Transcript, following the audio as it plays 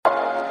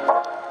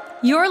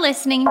You're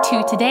listening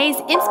to today's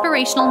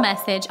inspirational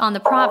message on the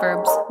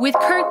Proverbs with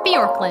Kurt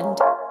Bjorklund.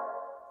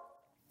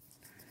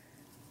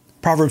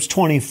 Proverbs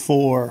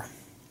 24,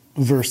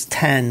 verse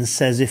 10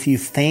 says, "If you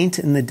faint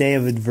in the day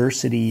of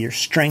adversity, your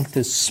strength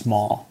is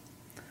small."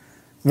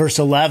 Verse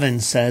 11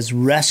 says,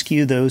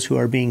 "Rescue those who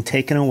are being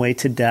taken away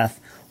to death.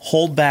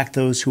 Hold back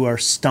those who are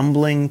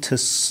stumbling to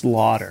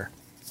slaughter."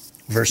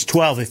 Verse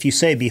 12, "If you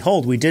say,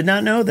 'Behold, we did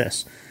not know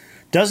this,'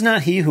 does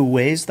not he who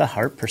weighs the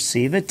heart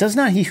perceive it? Does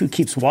not he who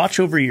keeps watch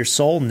over your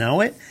soul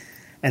know it?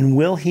 And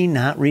will he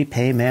not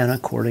repay man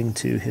according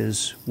to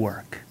his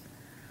work?"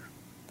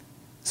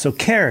 So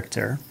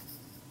character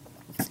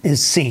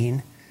is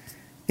seen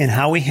in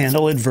how we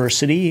handle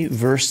adversity,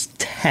 verse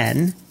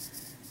 10,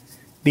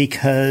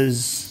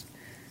 because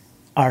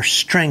our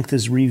strength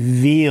is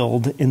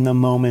revealed in the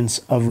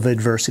moments of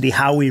adversity,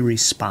 how we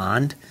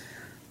respond.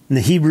 And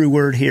the Hebrew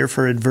word here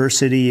for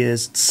adversity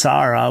is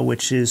tsara,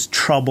 which is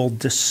trouble,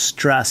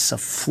 distress,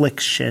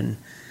 affliction.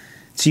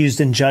 It's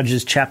used in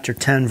Judges chapter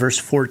 10, verse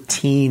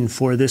 14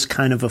 for this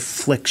kind of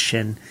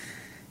affliction.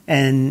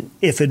 And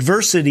if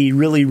adversity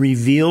really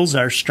reveals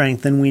our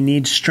strength, then we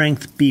need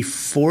strength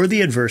before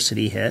the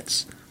adversity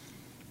hits.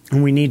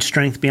 And we need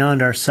strength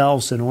beyond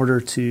ourselves in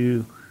order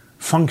to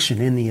function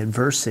in the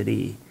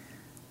adversity.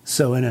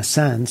 So in a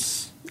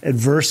sense,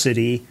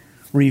 adversity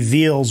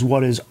reveals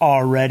what is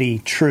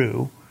already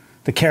true.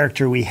 The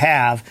character we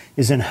have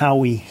is in how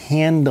we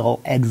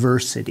handle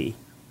adversity.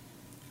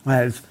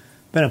 I've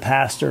been a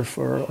pastor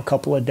for a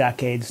couple of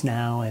decades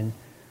now, and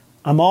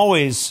I'm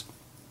always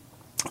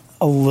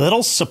a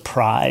little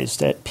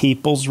surprised at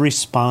people's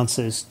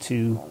responses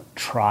to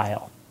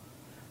trial.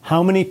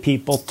 How many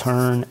people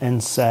turn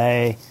and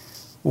say,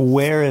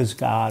 "Where is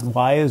God?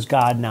 Why is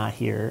God not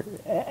here?"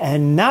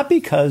 And not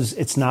because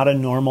it's not a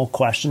normal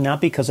question, not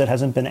because it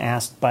hasn't been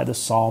asked by the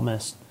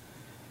psalmist,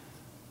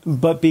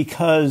 but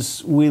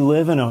because we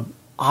live in an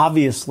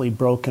obviously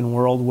broken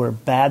world where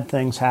bad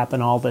things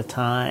happen all the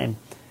time.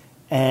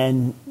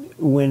 And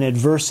when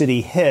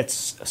adversity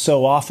hits,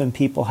 so often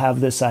people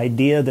have this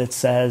idea that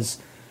says,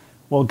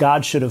 well,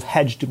 God should have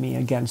hedged me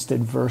against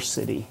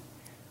adversity.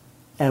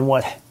 And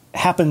what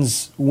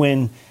happens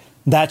when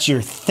that's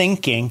your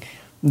thinking,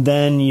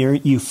 then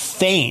you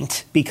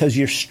faint because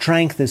your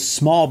strength is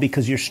small,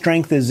 because your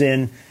strength is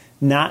in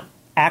not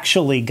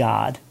actually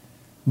God,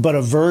 but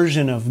a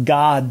version of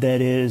God that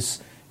is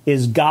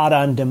God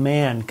on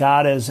demand,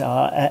 God as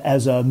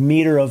a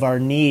meter of our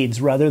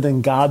needs, rather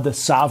than God, the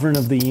sovereign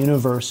of the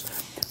universe,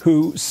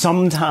 who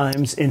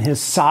sometimes in his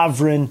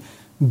sovereign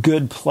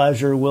good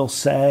pleasure will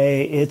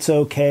say, it's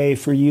okay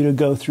for you to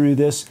go through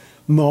this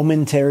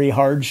momentary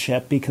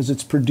hardship because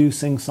it's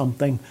producing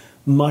something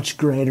much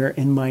greater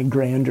in my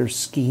grander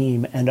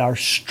scheme. And our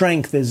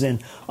strength is in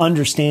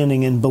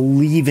understanding and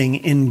believing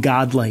in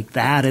God like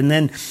that. And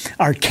then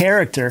our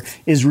character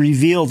is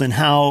revealed in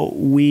how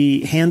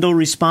we handle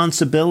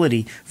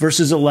responsibility.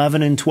 Verses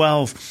 11 and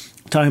 12,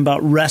 talking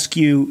about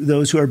rescue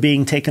those who are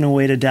being taken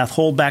away to death,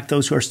 hold back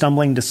those who are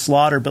stumbling to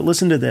slaughter. But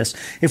listen to this.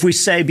 If we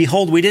say,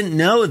 "Behold, we didn't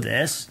know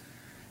this,"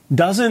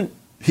 doesn't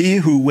he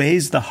who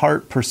weighs the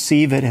heart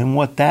perceive it? And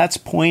what that's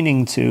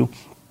pointing to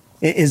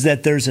is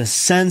that there's a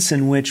sense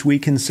in which we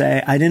can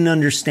say, I didn't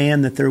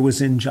understand that there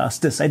was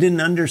injustice. I didn't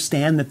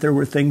understand that there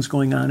were things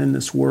going on in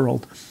this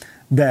world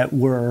that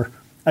were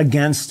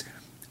against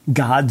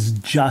God's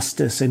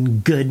justice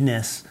and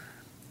goodness.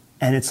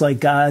 And it's like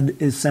God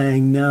is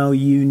saying, no,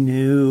 you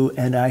knew,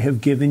 and I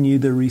have given you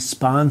the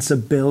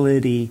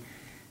responsibility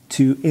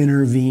to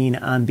intervene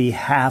on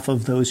behalf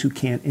of those who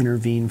can't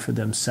intervene for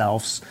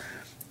themselves.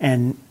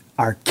 And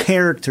our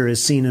character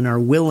is seen in our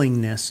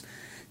willingness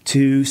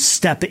to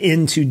step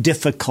into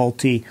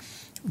difficulty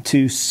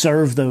to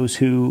serve those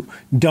who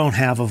don't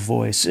have a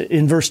voice.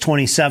 In verse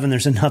 27,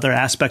 there's another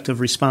aspect of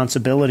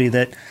responsibility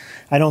that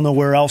I don't know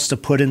where else to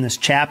put in this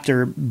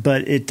chapter,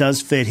 but it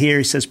does fit here.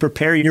 He says,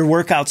 prepare your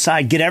work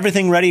outside. Get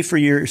everything ready for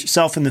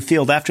yourself in the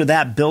field. After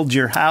that, build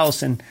your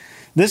house. And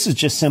this is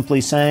just simply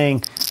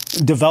saying,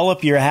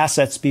 develop your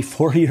assets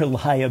before your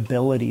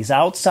liabilities.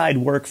 Outside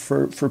work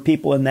for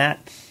people in that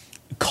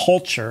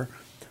culture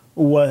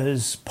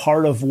was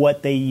part of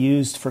what they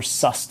used for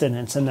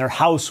sustenance, and their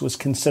house was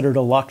considered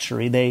a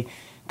luxury. They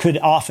could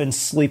often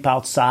sleep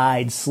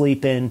outside,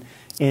 sleep in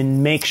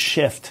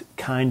makeshift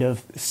kind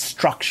of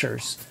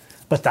structures,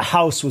 but the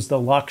house was the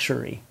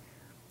luxury.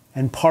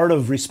 And part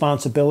of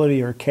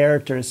responsibility or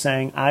character is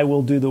saying, I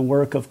will do the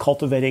work of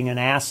cultivating an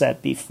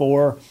asset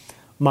before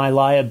my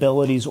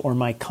liabilities or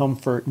my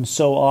comfort. And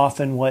so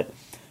often what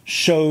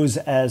shows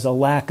as a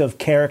lack of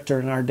character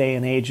in our day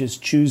and age is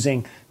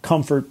choosing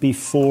comfort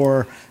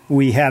before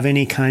we have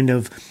any kind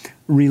of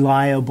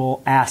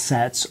reliable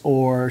assets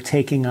or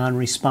taking on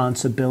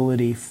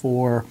responsibility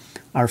for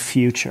our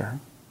future.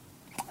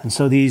 And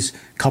so these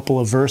couple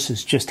of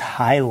verses just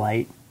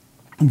highlight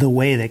the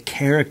way that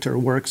character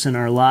works in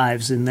our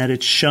lives, and that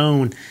it's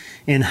shown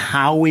in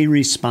how we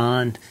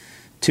respond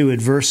to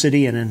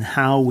adversity and in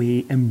how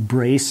we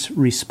embrace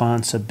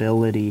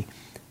responsibility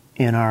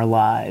in our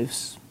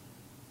lives.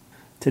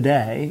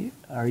 Today,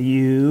 are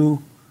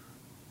you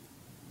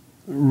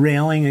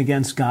railing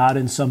against God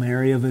in some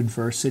area of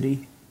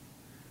adversity?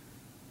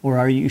 Or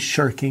are you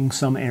shirking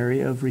some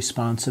area of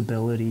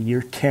responsibility?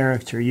 Your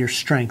character, your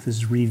strength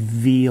is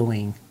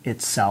revealing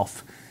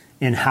itself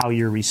in how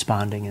you're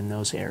responding in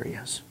those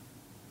areas.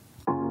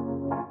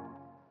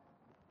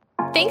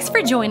 Thanks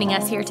for joining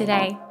us here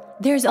today.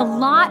 There's a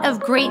lot of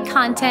great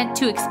content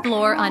to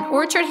explore on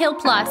Orchard Hill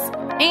Plus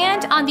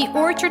and on the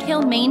Orchard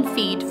Hill main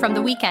feed from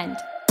the weekend.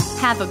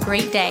 Have a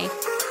great day.